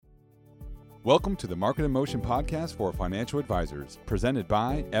Welcome to the Market in Motion podcast for financial advisors, presented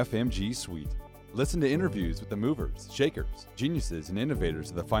by FMG Suite. Listen to interviews with the movers, shakers, geniuses, and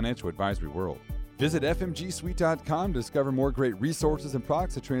innovators of the financial advisory world. Visit fmgsuite.com to discover more great resources and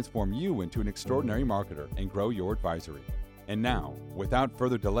products to transform you into an extraordinary marketer and grow your advisory. And now, without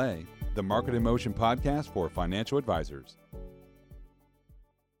further delay, the Market in Motion podcast for financial advisors.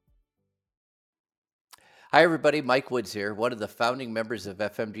 Hi, everybody. Mike Woods here, one of the founding members of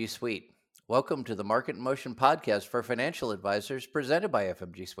FMG Suite. Welcome to the Market in Motion podcast for financial advisors presented by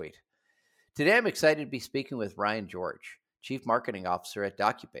FMG Suite. Today, I'm excited to be speaking with Ryan George, Chief Marketing Officer at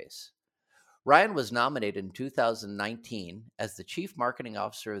DocuPace. Ryan was nominated in 2019 as the Chief Marketing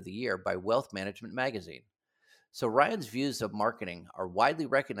Officer of the Year by Wealth Management Magazine. So Ryan's views of marketing are widely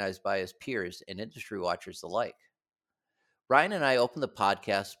recognized by his peers and industry watchers alike. Ryan and I open the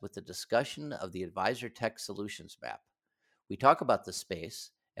podcast with a discussion of the Advisor Tech Solutions Map. We talk about the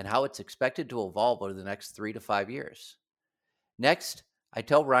space and how it's expected to evolve over the next 3 to 5 years. Next, I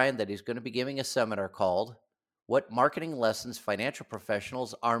tell Ryan that he's going to be giving a seminar called What Marketing Lessons Financial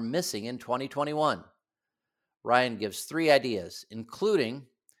Professionals Are Missing in 2021. Ryan gives 3 ideas, including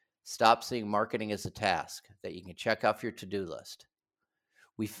stop seeing marketing as a task that you can check off your to-do list.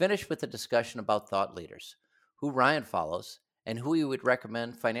 We finish with a discussion about thought leaders, who Ryan follows, and who he would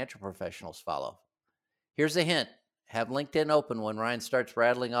recommend financial professionals follow. Here's a hint. Have LinkedIn open when Ryan starts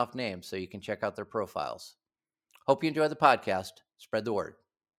rattling off names so you can check out their profiles. Hope you enjoy the podcast. Spread the word.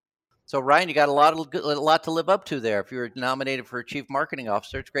 So, Ryan, you got a lot to live up to there. If you were nominated for Chief Marketing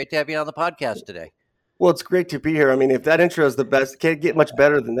Officer, it's great to have you on the podcast today. Well, it's great to be here. I mean, if that intro is the best, it can't get much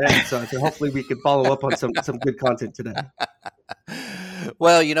better than that. So hopefully we can follow up on some good content today.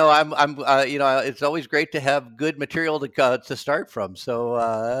 Well, it's always great to have good material to start from.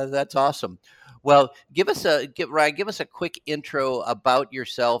 So that's awesome. Well, give us a quick intro about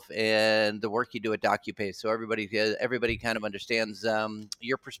yourself and the work you do at DocuPace, so everybody kind of understands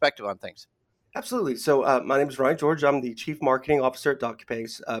your perspective on things. Absolutely. So my name is Ryan George. I'm the Chief Marketing Officer at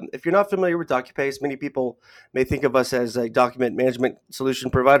DocuPace. If you're not familiar with DocuPace, many people may think of us as a document management solution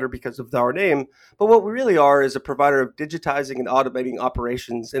provider because of our name. But what we really are is a provider of digitizing and automating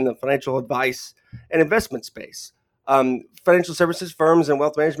operations in the financial advice and investment space. Financial services firms and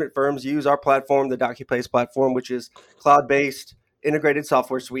wealth management firms use our platform, the DocuPace platform, which is cloud-based integrated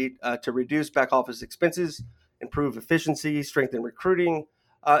software suite to reduce back office expenses, improve efficiency, strengthen recruiting,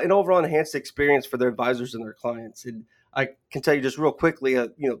 and overall enhance the experience for their advisors and their clients. And I can tell you just real quickly,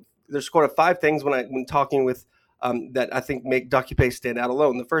 there's sort of 5 things when talking with that I think make DocuPace stand out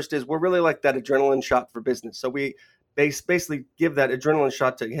alone. The first is we're really like that adrenaline shot for business. So we basically give that adrenaline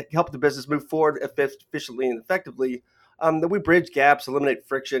shot to help the business move forward efficiently and effectively. That we bridge gaps, eliminate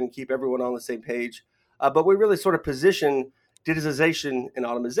friction, keep everyone on the same page. But we really sort of position digitization and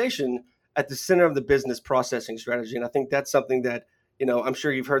automation at the center of the business processing strategy. And I think that's something that, I'm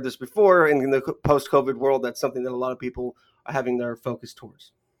sure you've heard this before. And in the post-COVID world, that's something that a lot of people are having their focus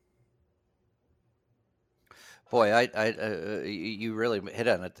towards. Boy, you really hit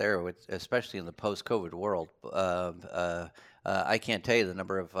on it there, especially in the post-COVID world. I can't tell you the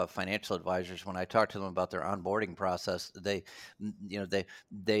number of financial advisors when I talk to them about their onboarding process.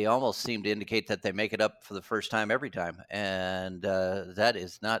 They almost seem to indicate that they make it up for the first time every time, and that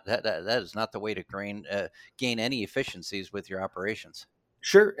is not the way to gain any efficiencies with your operations.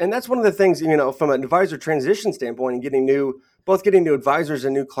 Sure, and that's one of the things from an advisor transition standpoint and getting new advisors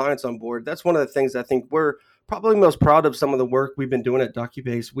and new clients on board. That's one of the things I think we're probably most proud of. Some of the work we've been doing at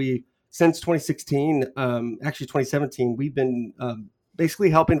DocuPace. Since 2016, actually 2017, we've been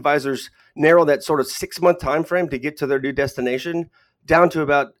basically helping advisors narrow that sort of 6-month time frame to get to their new destination down to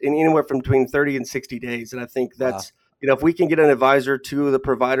about anywhere from between 30 and 60 days. And I think that's, if we can get an advisor to the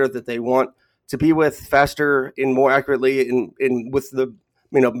provider that they want to be with faster and more accurately and with the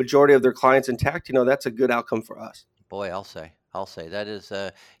majority of their clients intact, that's a good outcome for us. Boy, I'll say that is,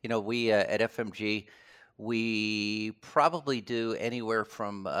 we at FMG, we probably do anywhere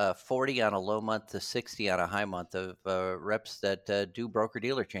from 40 on a low month to 60 on a high month of reps that do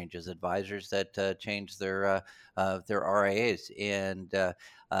broker-dealer changes, advisors that change their RIAs. And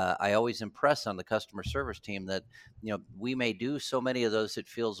I always impress on the customer service team that, we may do so many of those, it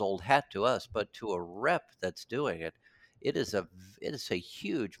feels old hat to us, but to a rep that's doing it, it is a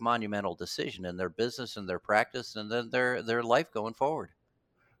huge monumental decision in their business and their practice and then their life going forward.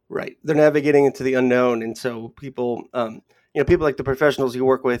 Right. They're navigating into the unknown. And so people, people like the professionals you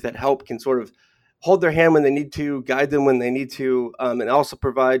work with at Help can sort of hold their hand when they need to, guide them when they need to, and also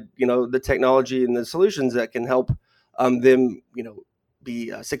provide, the technology and the solutions that can help them,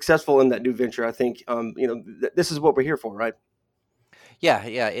 be successful in that new venture. I think, this is what we're here for, right? Yeah.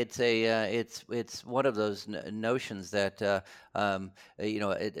 It's one of those notions that from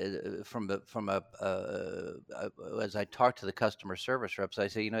a as I talk to the customer service reps, I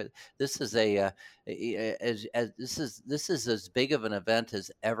say, this is this is as big of an event as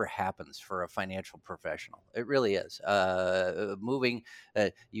ever happens for a financial professional. It really is. Moving,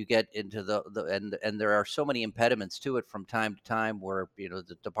 you get into and there are so many impediments to it from time to time. Where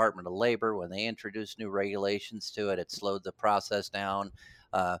the Department of Labor, when they introduced new regulations to it, it slowed the process down.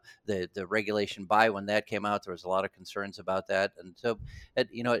 The regulation by when that came out, there was a lot of concerns about that, and so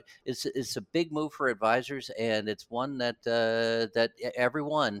it's a big move for advisors, and it's one that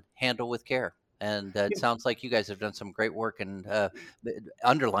everyone handle with care. And it sounds like you guys have done some great work in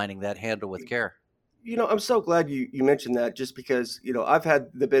underlining that handle with care. I'm so glad you mentioned that, just because I've had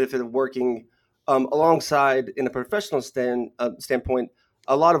the benefit of working alongside, in a professional standpoint,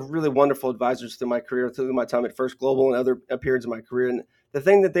 a lot of really wonderful advisors through my career, through my time at First Global and other periods of my career. And the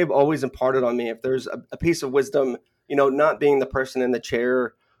thing that they've always imparted on me, if there's a piece of wisdom, not being the person in the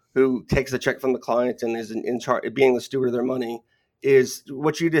chair who takes the check from the client and is in charge, being the steward of their money, is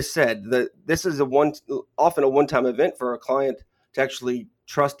what you just said. That this is often a one-time event for a client to actually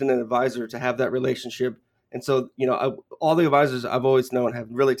trust in an advisor, to have that relationship. And so, all the advisors I've always known have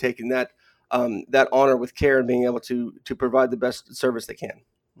really taken that honor with care, and being able to provide the best service they can.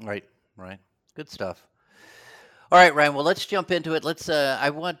 Right. Good stuff. All right, Ryan. Well, let's jump into it. I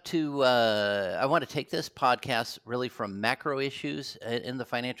want to take this podcast really from macro issues in the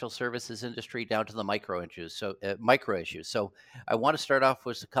financial services industry down to the micro issues. So I want to start off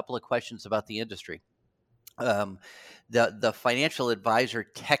with a couple of questions about the industry. The financial advisor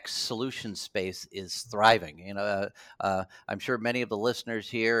tech solution space is thriving. I'm sure many of the listeners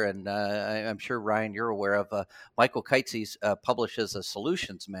here, and I'm sure, Ryan, you're aware of Michael Kitces publishes a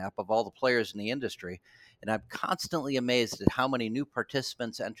solutions map of all the players in the industry. And I'm constantly amazed at how many new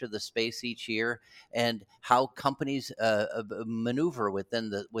participants enter the space each year, and how companies maneuver within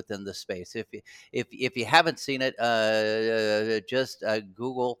the space. If you haven't seen it, just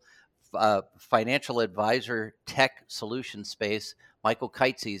Google financial advisor tech solution space, Michael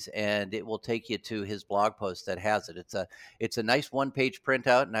Kitces, and it will take you to his blog post that has it. It's a nice one-page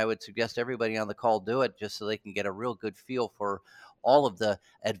printout, and I would suggest everybody on the call do it, just so they can get a real good feel for all of the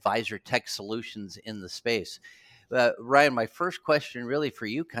advisor tech solutions in the space. Ryan, my first question, really for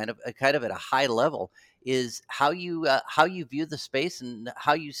you, kind of at a high level, is how you view the space and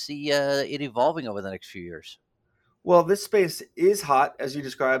how you see it evolving over the next few years. Well, this space is hot, as you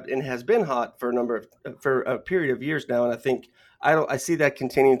described, and has been hot for a period of years now. And I think I see that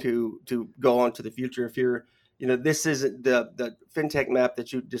continuing to go on to the future. If you're, this isn't the fintech map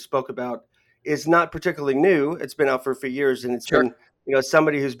that you just spoke about, is not particularly new. It's been out for a few years, and it's been,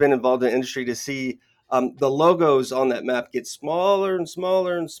 somebody who's been involved in the industry to see the logos on that map get smaller and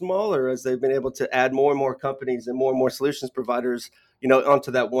smaller and smaller as they've been able to add more and more companies and more solutions providers, onto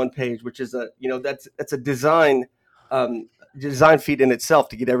that one page, which is that's a design feat in itself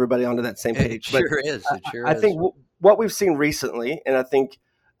to get everybody onto that same page. It sure is. I think what we've seen recently, and I think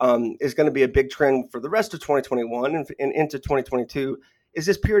is going to be a big trend for the rest of 2021 and into 2022, is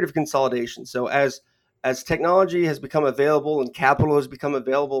this period of consolidation. So as technology has become available and capital has become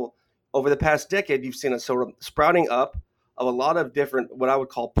available over the past decade, you've seen a sort of sprouting up of a lot of different, what I would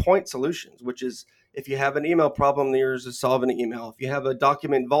call point solutions, which is, if you have an email problem, here's a solve an email. If you have a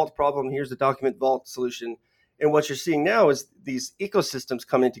document vault problem, here's a document vault solution. And what you're seeing now is these ecosystems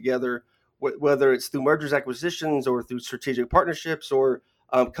coming together, whether it's through mergers, acquisitions, or through strategic partnerships, or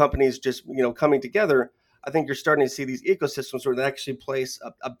companies just coming together. I think you're starting to see these ecosystems where they actually place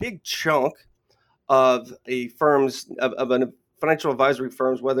a big chunk of a financial advisory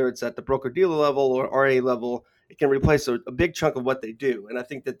firms, whether it's at the broker-dealer level or RA level. It can replace a big chunk of what they do. And I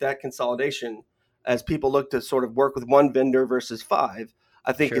think that consolidation, as people look to sort of work with one vendor versus five,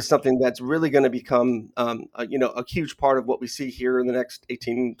 I think is something that's really going to become, a huge part of what we see here in the next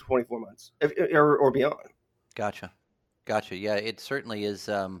 18, 24 months or beyond. Gotcha. Yeah, it certainly is.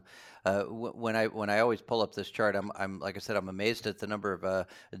 When I always pull up this chart, I'm like I said, I'm amazed at the number of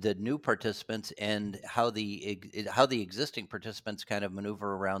the new participants and how the existing participants kind of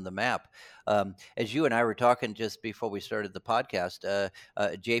maneuver around the map. As you and I were talking just before we started the podcast,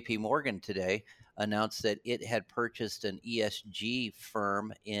 J.P. Morgan today announced that it had purchased an ESG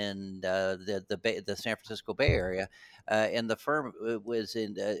firm in the San Francisco Bay Area, and the firm was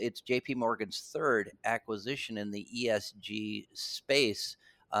it's J.P. Morgan's third acquisition in the ESG space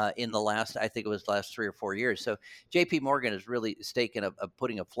in the last 3 or 4 years. So J.P. Morgan is really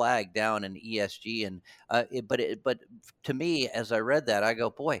putting a flag down in ESG, and but to me, as I read that, I go,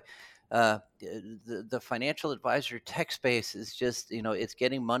 boy. the financial advisor tech space is just, it's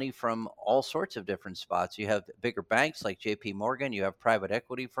getting money from all sorts of different spots. You have bigger banks like JP Morgan, you have private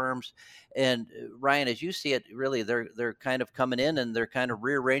equity firms. And Ryan, as you see it, really they're kind of coming in and they're kind of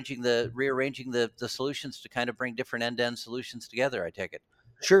rearranging the solutions to kind of bring different end-to-end solutions together, I take it.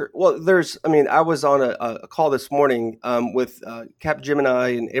 Sure. Well, I was on a call this morning with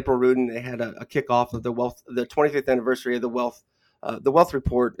Capgemini and April Rudin. They had a kickoff of the 25th anniversary of the Wealth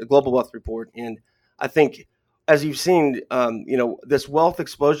Report, the Global Wealth Report. And I think, as you've seen, this wealth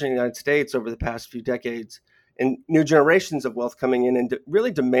explosion in the United States over the past few decades, and new generations of wealth coming in and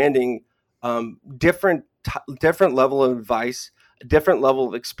really demanding different level of advice, a different level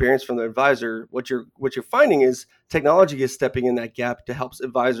of experience from the advisor. What you're finding is technology is stepping in that gap to help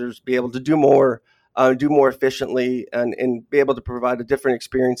advisors be able to do more efficiently, and be able to provide a different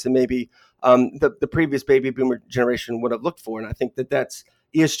experience than maybe the previous baby boomer generation would have looked for. And I think that's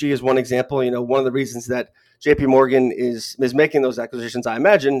ESG is one example. One of the reasons that JP Morgan is making those acquisitions, I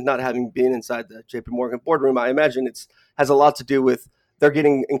imagine, not having been inside the JP Morgan boardroom, I imagine has a lot to do with they're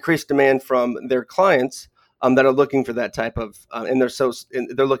getting increased demand from their clients that are looking for that type of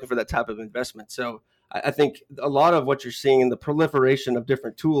they're looking for that type of investment. So I think a lot of what you're seeing in the proliferation of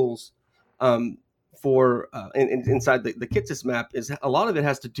different tools inside the Kitces map is a lot of it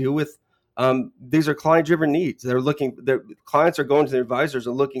has to do with these are client-driven needs. Their clients are going to their advisors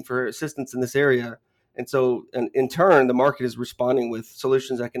and looking for assistance in this area, and so in turn, the market is responding with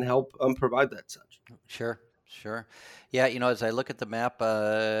solutions that can help provide that such. Sure. Yeah, as I look at the map,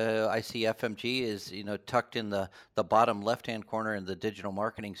 I see FMG is, tucked in the bottom left-hand corner in the digital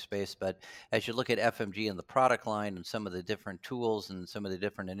marketing space. But as you look at FMG and the product line and some of the different tools and some of the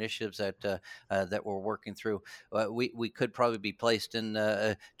different initiatives that we're working through, we could probably be placed in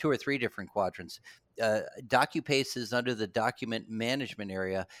 2 or 3 different quadrants. DocuPace is under the document management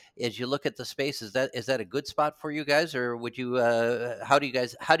area. As you look at the space, is that a good spot for you guys, or would you? How do you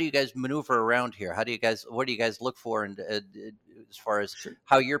guys maneuver around here? What do you guys look for, and as far as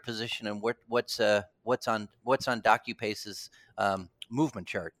how you're positioned and what's on DocuPace's movement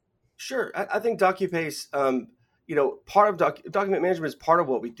chart? Sure, I think DocuPace, part of document management is part of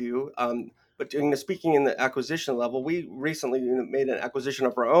what we do. But speaking in the acquisition level, we recently made an acquisition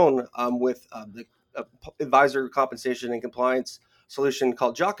of our own with the advisor compensation and compliance solution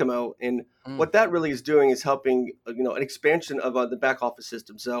called Giacomo. And what that really is doing is helping, an expansion of the back office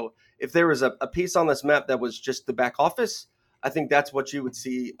system. So if there was a piece on this map that was just the back office, I think that's what you would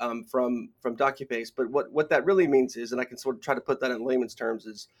see from DocuPace. But what that really means is, and I can sort of try to put that in layman's terms,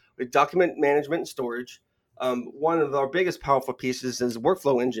 is with document management and storage, one of our biggest powerful pieces is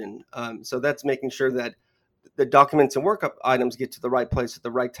workflow engine. So that's making sure that the documents and workup items get to the right place at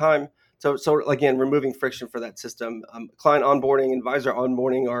the right time. So again, removing friction for that system. Client onboarding, advisor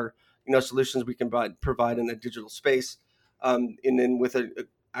onboarding are solutions we can provide in a digital space. And then with an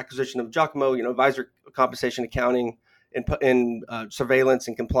acquisition of Giacomo, advisor compensation, accounting, and surveillance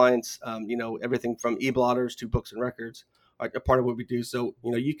and compliance. Everything from e-blotters to books and records are a part of what we do. So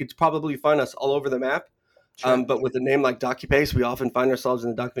you could probably find us all over the map. Sure. But with a name like DocuPace, we often find ourselves in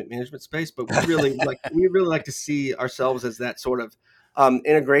the document management space. But we really like to see ourselves as that sort of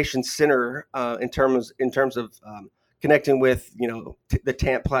integration center in terms of connecting with the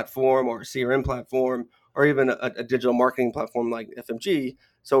TAMP platform or CRM platform or even a digital marketing platform like FMG.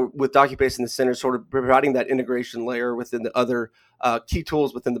 So with DocuPace in the center, sort of providing that integration layer within the other key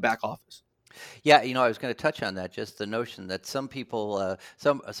tools within the back office. Yeah, I was going to touch on that. Just the notion that some people,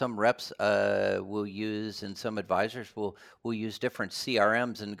 some reps will use, and some advisors will use different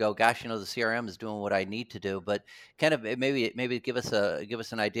CRMs and go, "Gosh, the CRM is doing what I need to do." But kind of maybe give us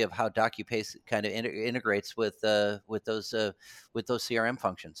an idea of how DocuPace kind of integrates with those CRM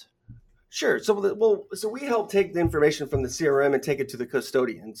functions. Sure. So we help take the information from the CRM and take it to the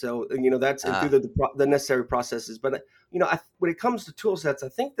custodian. So that's through the necessary processes. But when it comes to tool sets, I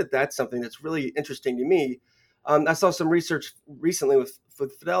think that's something that's really interesting to me. I saw some research recently with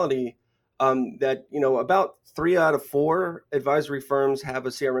Fidelity that about 3 out of 4 advisory firms have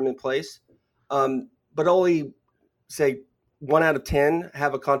a CRM in place, but only say 1 out of 10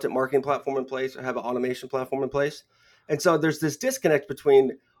 have a content marketing platform in place or have an automation platform in place. And so there's this disconnect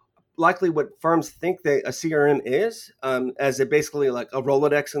between likely what firms think a CRM is, as basically like a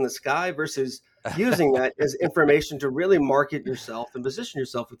Rolodex in the sky, versus using that as information to really market yourself and position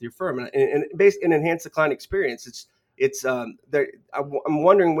yourself with your firm and enhance the client experience. I'm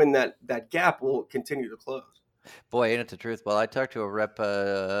wondering when that gap will continue to close. Boy, ain't it the truth? Well, I talked to a rep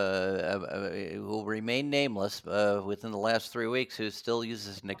who will remain nameless within the last 3 weeks, who still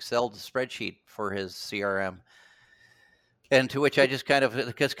uses an Excel spreadsheet for his CRM. And to which I just kind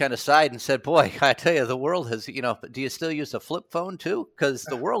of sighed and said, "Boy, I tell you, the world has, do you still use a flip phone too? Because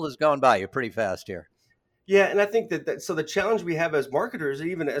the world has gone by you pretty fast here." Yeah, and I think that so the challenge we have as marketers,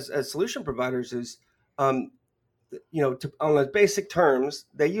 even as solution providers, is, um, on the basic terms,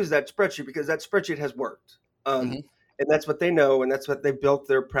 they use that spreadsheet because that spreadsheet has worked, Hmm. and that's what they know, and that's what they built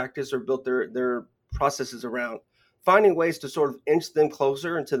their practice or built their processes around. Finding ways to sort of inch them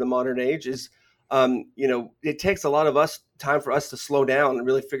closer into the modern age is, it takes a lot of time for us to slow down and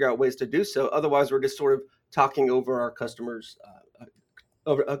really figure out ways to do so. Otherwise, we're just sort of talking over our customers,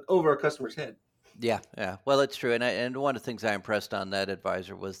 over our customer's head. Yeah, yeah. Well, it's true, and one of the things I impressed on that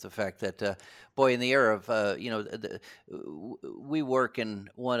advisor was the fact that, boy, in the era of, we work in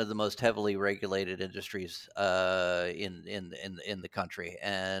one of the most heavily regulated industries in the country,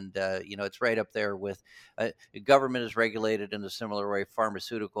 and it's right up there with government is regulated in a similar way,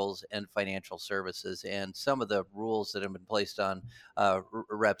 pharmaceuticals and financial services, and some of the rules that have been placed on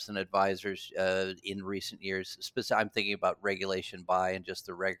reps and advisors in recent years. I'm thinking about regulation by and just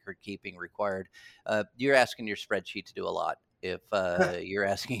the record keeping required. You're asking your spreadsheet to do a lot if you're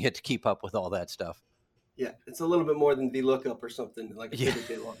asking it to keep up with all that stuff. Yeah, it's a little bit more than VLOOKUP or something like a Yeah, pivot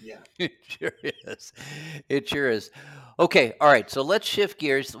table. Yeah. it sure is. It sure is. Okay, all right. So let's shift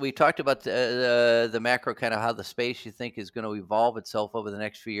gears. We talked about the macro, kind of how the space you think is going to evolve itself over the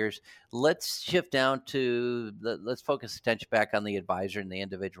next few years. Let's shift down to let's focus attention back on the advisor and the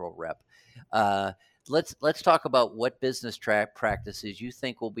individual rep. Uh, let's talk about what business practices you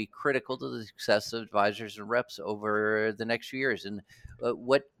think will be critical to the success of advisors and reps over the next few years, and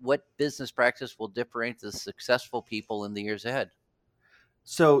what business practice will differentiate the successful people in the years ahead.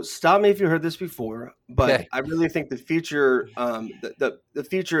 So stop me if you heard this before, but Okay. I really think the future, the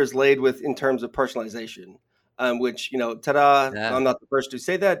future is laid with in terms of personalization, which ta-da! Yeah. I'm not the first to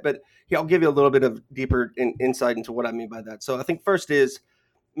say that, but here I'll give you a little bit of deeper insight into what I mean by that. So I think first is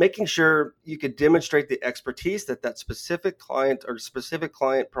making sure you could demonstrate the expertise that specific client or specific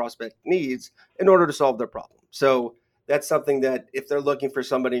client prospect needs in order to solve their problem. So that's something that if they're looking for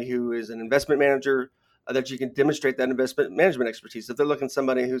somebody who is an investment manager, that you can demonstrate that investment management expertise. If they're looking for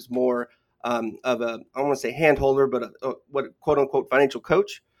somebody who's more of a, I don't want to say hand holder, but what quote unquote financial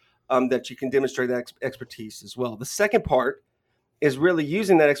coach, that you can demonstrate that expertise as well. The second part is really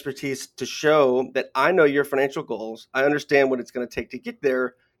using that expertise to show that I know your financial goals. I understand what it's going to take to get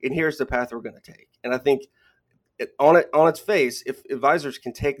there, and here's the path we're going to take. And I think on its face, if advisors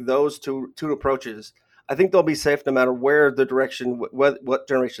can take those two approaches, I think they'll be safe no matter where the direction, what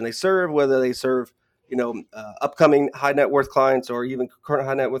generation they serve, whether they serve upcoming high net worth clients or even current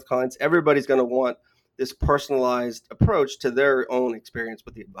high net worth clients. Everybody's going to want this personalized approach to their own experience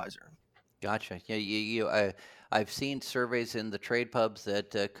with the advisor. Gotcha. Yeah, I've seen surveys in the trade pubs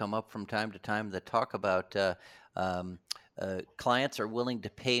that come up from time to time that talk about um, clients are willing to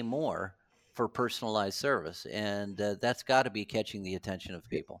pay more for personalized service, and that's got to be catching the attention of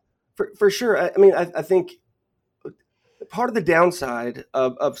people. For sure. I mean, I think part of the downside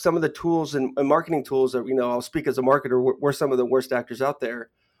of some of the tools and marketing tools that, I'll speak as a marketer, we're some of the worst actors out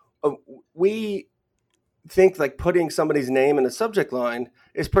there. We think like putting somebody's name in a subject line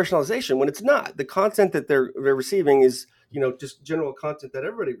is personalization when it's not. The content that they're receiving is, just general content that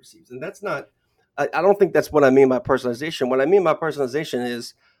everybody receives. And that's not, I don't think that's what I mean by personalization. What I mean by personalization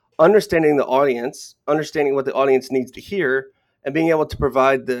is understanding the audience, understanding what the audience needs to hear, and being able to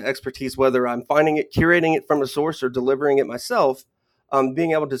provide the expertise, whether I'm finding it, curating it from a source or delivering it myself,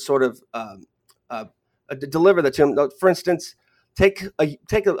 being able to sort of deliver that to them. For instance, take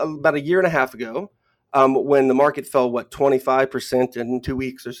about a year and a half ago, when the market fell 25% in 2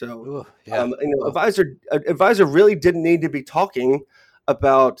 weeks or so. Ooh, yeah. Advisor really didn't need to be talking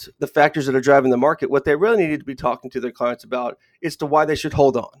about the factors that are driving the market. What they really needed to be talking to their clients about is to why they should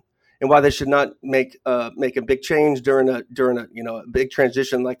hold on and why they should not make a big change during a big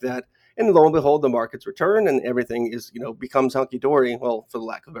transition like that. And lo and behold, the markets return and everything is becomes hunky dory. Well, for the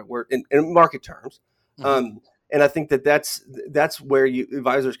lack of a better word, in market terms. Mm-hmm. And I think that's where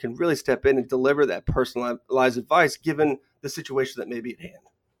advisors can really step in and deliver that personalized advice given the situation that may be at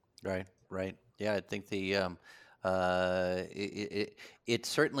hand. Right. Yeah, I think it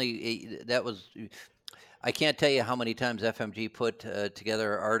certainly that was. I can't tell you how many times FMG put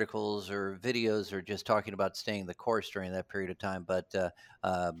together articles or videos or just talking about staying the course during that period of time. But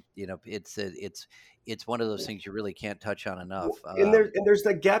it's one of those things you really can't touch on enough. And there's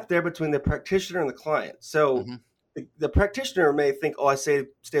that gap there between the practitioner and the client. So Mm-hmm. the practitioner may think, "Oh, I stay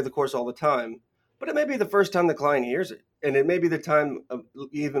the course all the time," but it may be the first time the client hears it, and it may be the time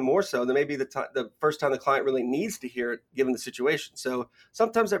even more so. That may be the first time the client really needs to hear it, given the situation. So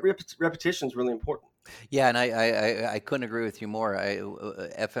sometimes that repetition is really important. Yeah, and I couldn't agree with you more.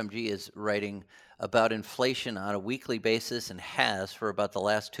 FMG is writing about inflation on a weekly basis and has for about the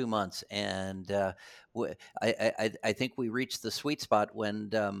last 2 months. And I think we reached the sweet spot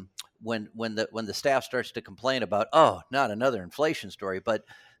when when the staff starts to complain about, oh, not another inflation story, but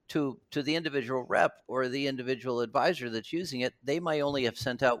to the individual rep or the individual advisor that's using it, they might only have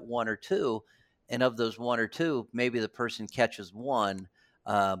sent out one or two, and of those one or two, maybe the person catches one.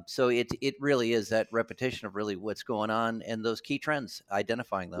 So it really is that repetition of really what's going on and those key trends,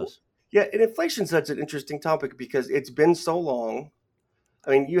 identifying Well, those. yeah, and inflation's such an interesting topic because it's been so long. I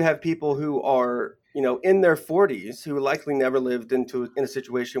mean, you have people who are, in their 40s who likely never lived in a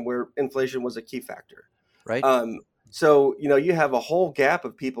situation where inflation was a key factor. Right? So, you have a whole gap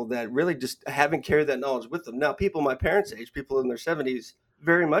of people that really just haven't carried that knowledge with them. Now, people my parents' age, people in their 70s,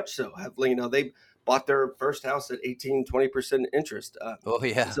 very much so have, they bought their first house at 18-20% interest. Oh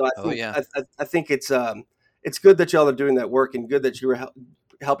yeah. So I Oh think yeah. I think it's good that y'all are doing that work, and good that you were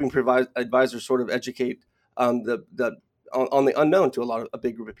helping provide advisors sort of educate the on the unknown to a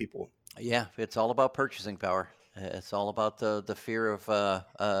big group of people. Yeah. It's all about purchasing power. It's all about the fear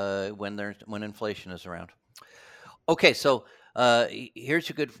of when inflation is around. Okay, so here's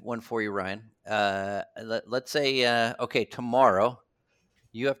a good one for you, Ryan. Let's say okay, tomorrow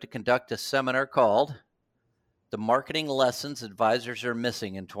you have to conduct a seminar called "The Marketing Lessons Advisors Are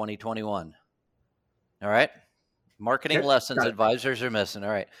Missing in 2021." All right. Marketing Okay, lessons got it. advisors are missing. All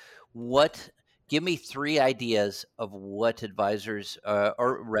right. What, give me three ideas of what advisors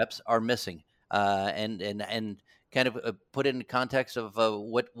or reps are missing and kind of put it in context of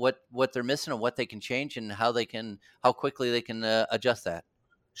what they're missing and what they can change and how quickly they can adjust that.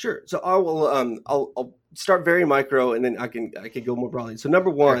 Sure. So I will I'll start very micro, and then I can go more broadly. So number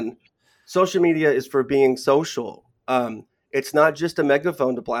Sure. one, social media is for being social. It's not just a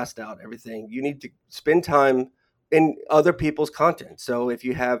megaphone to blast out everything. You need to spend time in other people's content. So if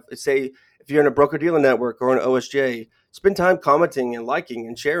you have, say, if you're in a broker dealer network or an OSJ, spend time commenting and liking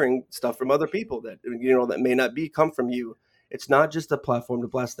and sharing stuff from other people that that may not be come from you. It's not just a platform to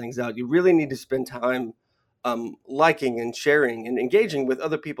blast things out. You really need to spend time liking and sharing and engaging with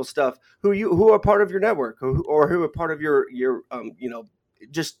other people's stuff who are part of your network, or who are part of your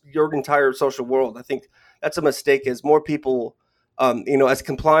just your entire social world. I think that's a mistake. As more people, as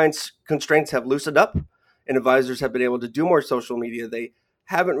compliance constraints have loosened up and advisors have been able to do more social media, they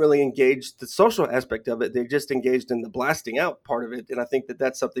haven't really engaged the social aspect of it. They've just engaged in the blasting out part of it, and I think that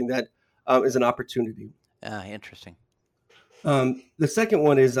that's something that is an opportunity. Interesting. The second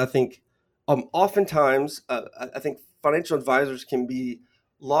one is, I think, oftentimes, I think financial advisors can be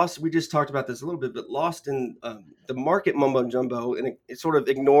lost. We just talked about this a little bit, but lost in the market mumbo jumbo, and it sort of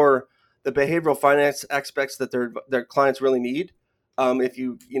ignore the behavioral finance aspects that their clients really need.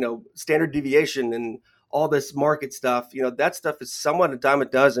 If standard deviation and all this market stuff, that stuff is somewhat a dime a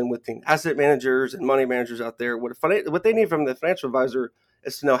dozen with the asset managers and money managers out there. What they need from the financial advisor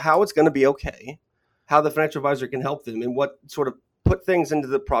is to know how it's going to be okay, how the financial advisor can help them, and what sort of put things into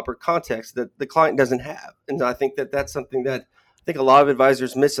the proper context that the client doesn't have. And I think that that's something that I think a lot of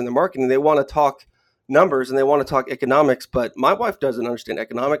advisors miss in the marketing. They want to talk numbers and they want to talk economics, but my wife doesn't understand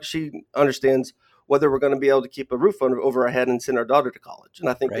economics. She understands whether we're going to be able to keep a roof over our head and send our daughter to college. And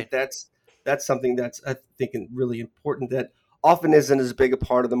I think Right. that's something that's, I think, really important, that often isn't as big a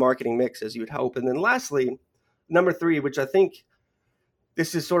part of the marketing mix as you would hope. And then lastly, number three, which I think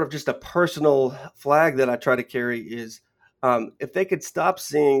this is sort of just a personal flag that I try to carry, is if they could stop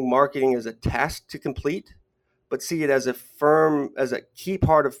seeing marketing as a task to complete, but see it as a key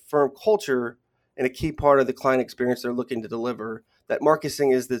part of firm culture and a key part of the client experience they're looking to deliver. That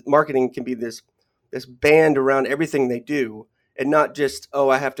marketing can be this band around everything they do, and not just, oh,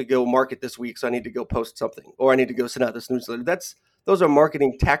 I have to go market this week, so I need to go post something, or I need to go send out this newsletter. Those are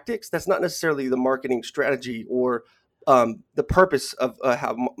marketing tactics. That's not necessarily the marketing strategy or the purpose of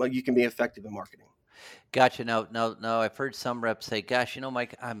how you can be effective in marketing. Gotcha. Now, I've heard some reps say, "Gosh,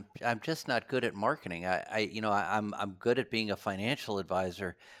 Mike, I'm just not good at marketing. I'm good at being a financial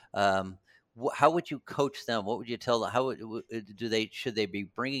advisor." How would you coach them? What would you tell them? Should they be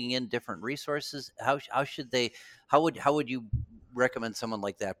bringing in different resources? How should they? How would you recommend someone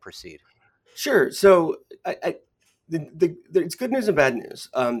like that proceed? Sure. So it's good news and bad news.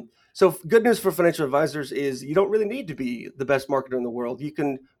 So good news for financial advisors is you don't really need to be the best marketer in the world. You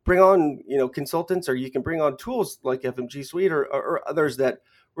can bring on consultants, or you can bring on tools like FMG Suite or others that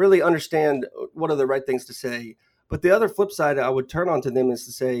really understand what are the right things to say. But the other flip side I would turn on to them is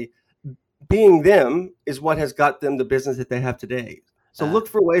to say, being them is what has got them the business that they have today. So Uh, look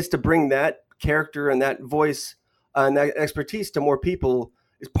for ways to bring that character and that voice and that expertise to more people,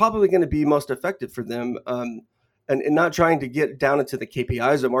 is probably going to be most effective for them. And not trying to get down into the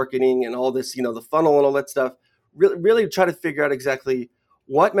KPIs of marketing and all this, the funnel and all that stuff. Really try to figure out exactly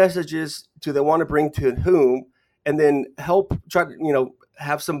what messages do they want to bring to whom, and then try to,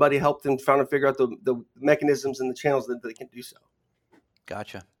 have somebody help them trying to figure out the mechanisms and the channels that they can do so.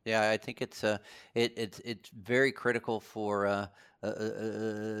 Gotcha. Yeah, I think it's very critical for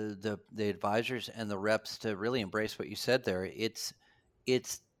the advisors and the reps to really embrace what you said there. It's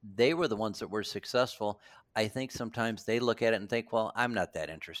they were the ones that were successful. I think sometimes they look at it and think, well, I'm not that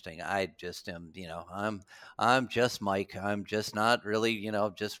interesting. I just am, I'm just Mike. I'm just not really,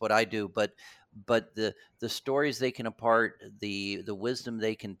 just what I do. But the stories they can impart, the wisdom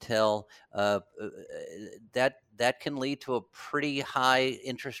they can tell, that can lead to a pretty high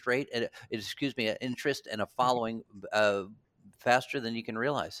interest rate, an interest and a following faster than you can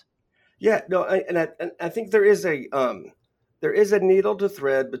realize. Yeah, no, I think there is a needle to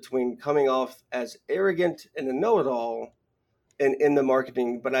thread between coming off as arrogant and a know-it-all in the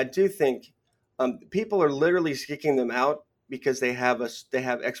marketing, but I do think people are literally seeking them out because they have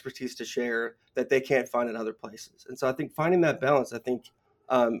expertise to share that they can't find in other places. And so I think finding that balance, I think,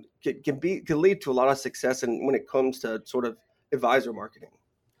 can lead to a lot of success when it comes to sort of advisor marketing.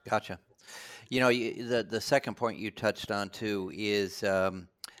 Gotcha. The second point you touched on too is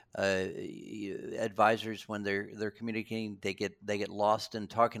advisors, when they're communicating, they get lost in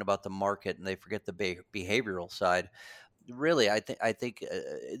talking about the market and they forget the behavioral side. Really, I think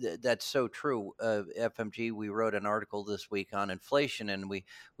that's so true. FMG, we wrote an article this week on inflation, and we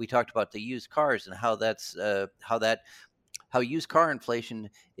talked about the used cars and how used car inflation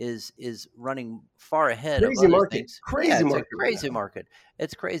is running far ahead of other things. Crazy market. It's a crazy market.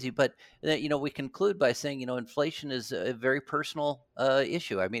 It's crazy, but we conclude by saying inflation is a very personal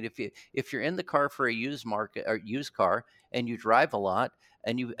issue. I mean, if you're in the car for a used car and you drive a lot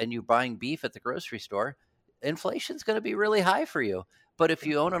and you're buying beef at the grocery store, inflation's going to be really high for you. But if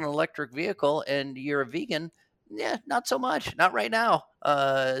you own an electric vehicle and you're a vegan, yeah, not so much, not right now.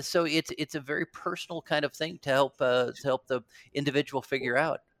 So it's a very personal kind of thing to help the individual figure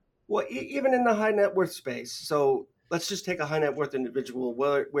out. Well, even in the high net worth space. So let's just take a high net worth individual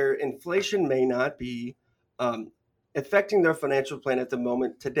where inflation may not be affecting their financial plan at the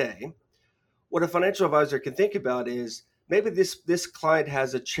moment today. What a financial advisor can think about is maybe this client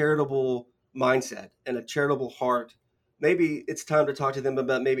has a charitable mindset and a charitable heart. Maybe it's time to talk to them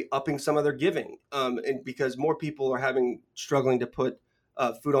about maybe upping some of their giving, and because more people are struggling to put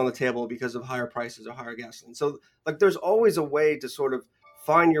food on the table because of higher prices or higher gasoline. So there's always a way to sort of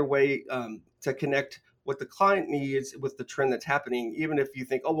find your way to connect what the client needs with the trend that's happening. Even if you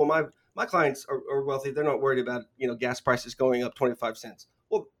think, oh, well, my clients are wealthy, they're not worried about gas prices going up 25 cents.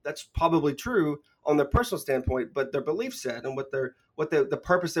 Well, that's probably true on their personal standpoint, but their belief set and what the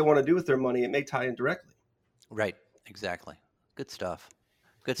purpose they want to do with their money, it may tie in directly. Right. Exactly. Good stuff.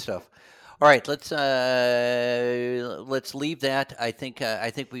 All right, let's leave that. I think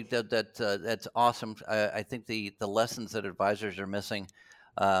we did that. That's awesome. I think the lessons that advisors are missing.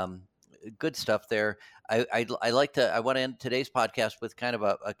 Good stuff there. I want to end today's podcast with kind of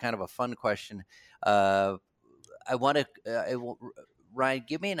a fun question. Ryan,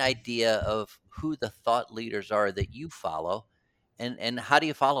 give me an idea of who the thought leaders are that you follow. And how do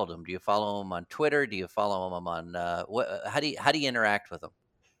you follow them? Do you follow them on Twitter? Do you follow them on how do you interact with them?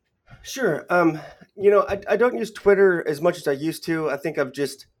 Sure. I don't use Twitter as much as I used to. I think I've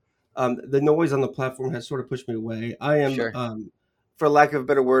just the noise on the platform has sort of pushed me away. I am, Sure. For lack of a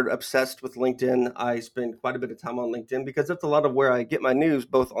better word, obsessed with LinkedIn. I spend quite a bit of time on LinkedIn because that's a lot of where I get my news,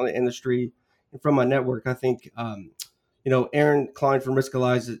 both on the industry and from my network. I think Aaron Klein from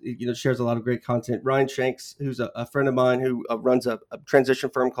Riskalyze, shares a lot of great content. Ryan Shanks, who's a friend of mine who runs a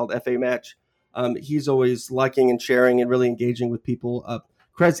transition firm called FA Match, he's always liking and sharing and really engaging with people.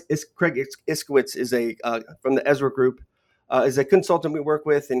 Craig Iskowitz is from the Ezra Group, is a consultant we work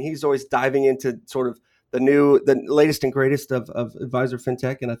with, and he's always diving into sort of the latest and greatest of advisor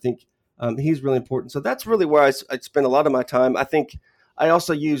fintech, and I think he's really important. So that's really where I spend a lot of my time. I think I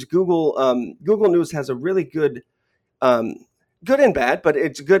also use Google. Google News has a really good and bad, but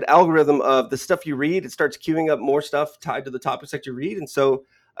it's a good algorithm of the stuff you read. It starts queuing up more stuff tied to the topics that you read. And so,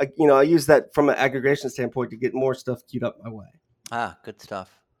 I use that from an aggregation standpoint to get more stuff queued up my way. Good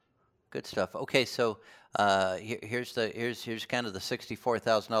stuff. Okay. So, here's kind of the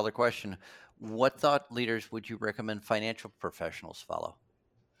 $64,000 question. What thought leaders would you recommend financial professionals follow?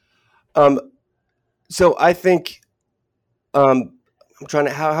 So I think, I'm trying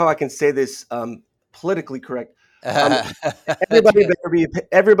to, how I can say this, politically correct.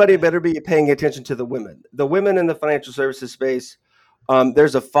 Everybody better be paying attention to the women. The women in the financial services space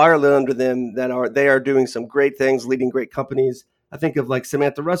there's a fire lit under them that they are doing some great things, leading great companies. I think of like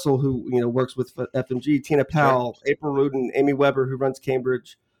Samantha Russell, who works with FMG, Tina Powell, sure. April Rudin, Amy Weber, who runs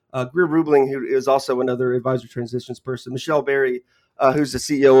Cambridge, Greer Rubling, who is also another advisor transitions person, Michelle Berry, who's the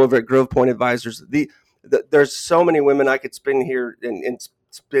CEO over at Grove Point Advisors. There's so many women I could spend here and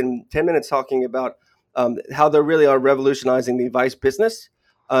spend 10 minutes talking about how they really are revolutionizing the advice business.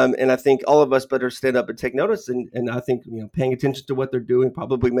 And I think all of us better stand up and take notice. And I think paying attention to what they're doing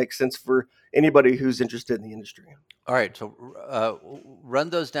probably makes sense for anybody who's interested in the industry. All right, so run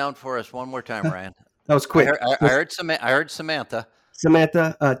those down for us one more time, Ryan. That was quick. I heard Samantha.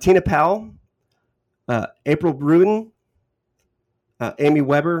 Samantha, Tina Powell, April Rudin, Amy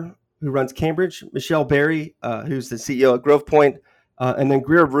Weber, who runs Cambridge, Michelle Berry, who's the CEO at Grove Point, and then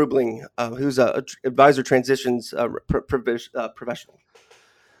Greer Rubling, who's an advisor transitions professional.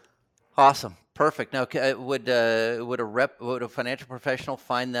 Awesome, perfect. Now, would a financial professional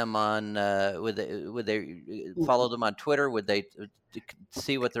find them on? Would they follow them on Twitter? Would they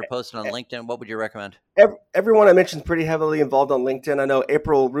see what they're posting on LinkedIn? What would you recommend? Everyone I mentioned is pretty heavily involved on LinkedIn. I know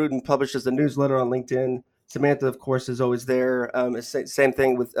April Rudin publishes a newsletter on LinkedIn. Samantha, of course, is always there. Same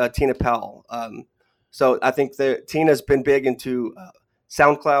thing with Tina Powell. So I think that Tina's been big into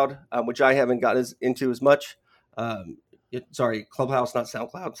SoundCloud, which I haven't got into as much. Clubhouse, not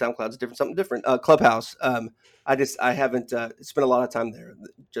SoundCloud. SoundCloud's different, something different. Clubhouse. I haven't spent a lot of time there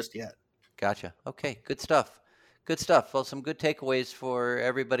just yet. Gotcha. Okay, good stuff. Good stuff. Well, some good takeaways for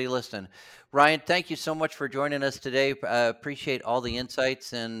everybody listening. Ryan, thank you so much for joining us today. Appreciate all the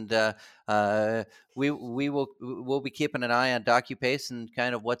insights, and we'll be keeping an eye on DocuPace and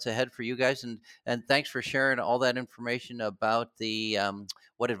kind of what's ahead for you guys. And thanks for sharing all that information about the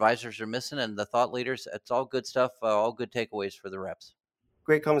what advisors are missing and the thought leaders. It's all good stuff. All good takeaways for the reps.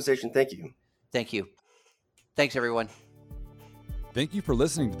 Great conversation. Thank you. Thank you. Thanks, everyone. Thank you for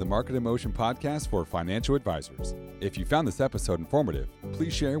listening to the Market in Motion podcast for financial advisors. If you found this episode informative,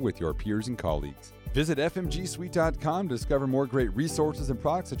 please share with your peers and colleagues. Visit fmgsuite.com to discover more great resources and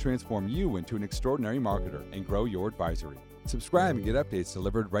products to transform you into an extraordinary marketer and grow your advisory. Subscribe and get updates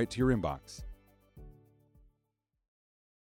delivered right to your inbox.